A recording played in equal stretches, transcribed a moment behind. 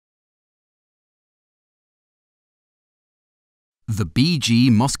The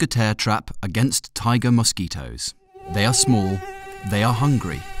BG-Mosquitaire trap against tiger mosquitoes. They are small, they are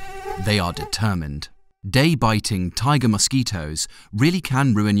hungry, they are determined. Day-biting tiger mosquitoes really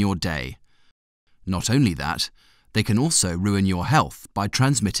can ruin your day. Not only that, they can also ruin your health by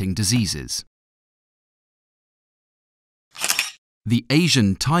transmitting diseases. The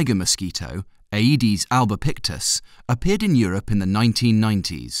Asian tiger mosquito, Aedes albopictus, appeared in Europe in the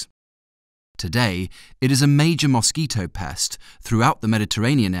 1990s. Today, it is a major mosquito pest throughout the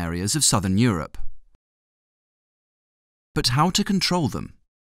Mediterranean areas of southern Europe. But how to control them?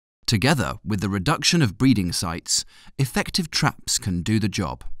 Together with the reduction of breeding sites, effective traps can do the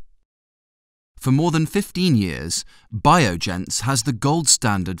job. For more than 15 years, Biogents has the gold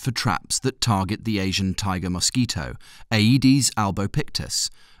standard for traps that target the Asian tiger mosquito, Aedes albopictus,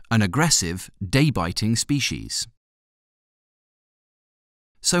 an aggressive, day-biting species.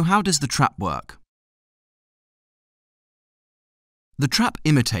 So how does the trap work? The trap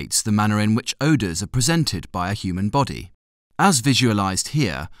imitates the manner in which odours are presented by a human body. As visualised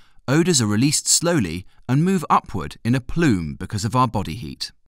here, odours are released slowly and move upward in a plume because of our body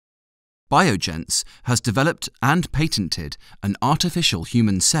heat. Biogents has developed and patented an artificial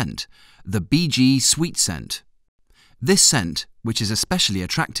human scent, the BG sweet scent. This scent, which is especially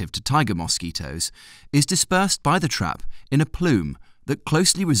attractive to tiger mosquitoes, is dispersed by the trap in a plume that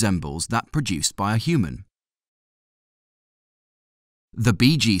closely resembles that produced by a human. The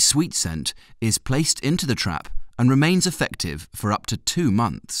BG sweet scent is placed into the trap and remains effective for up to 2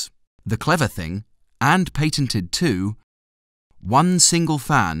 months. The clever thing, and patented too, one single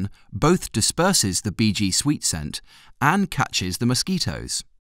fan both disperses the BG sweet scent and catches the mosquitoes.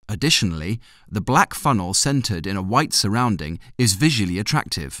 Additionally, the black funnel centered in a white surrounding is visually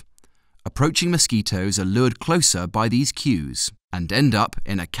attractive. Approaching mosquitoes are lured closer by these cues and end up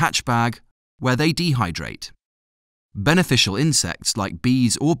in a catch bag where they dehydrate. Beneficial insects like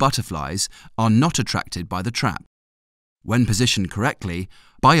bees or butterflies are not attracted by the trap. When positioned correctly,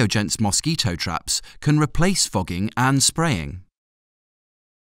 Biogents mosquito traps can replace fogging and spraying.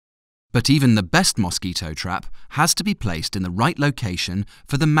 But even the best mosquito trap has to be placed in the right location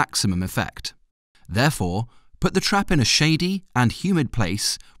for the maximum effect. Therefore, put the trap in a shady and humid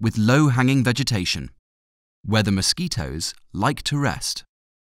place with low-hanging vegetation, where the mosquitoes like to rest,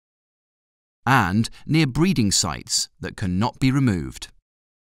 and near breeding sites that cannot be removed.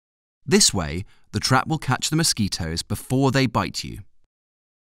 This way, the trap will catch the mosquitoes before they bite you.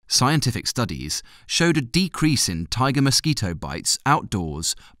 Scientific studies showed a decrease in tiger mosquito bites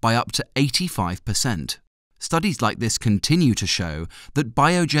outdoors by up to 85%. Studies like this continue to show that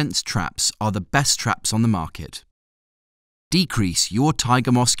Biogents traps are the best traps on the market. Decrease your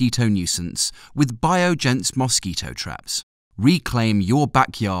tiger mosquito nuisance with Biogents mosquito traps. Reclaim your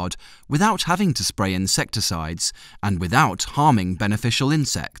backyard without having to spray insecticides and without harming beneficial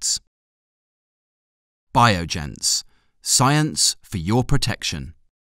insects. Biogents. Science for your protection.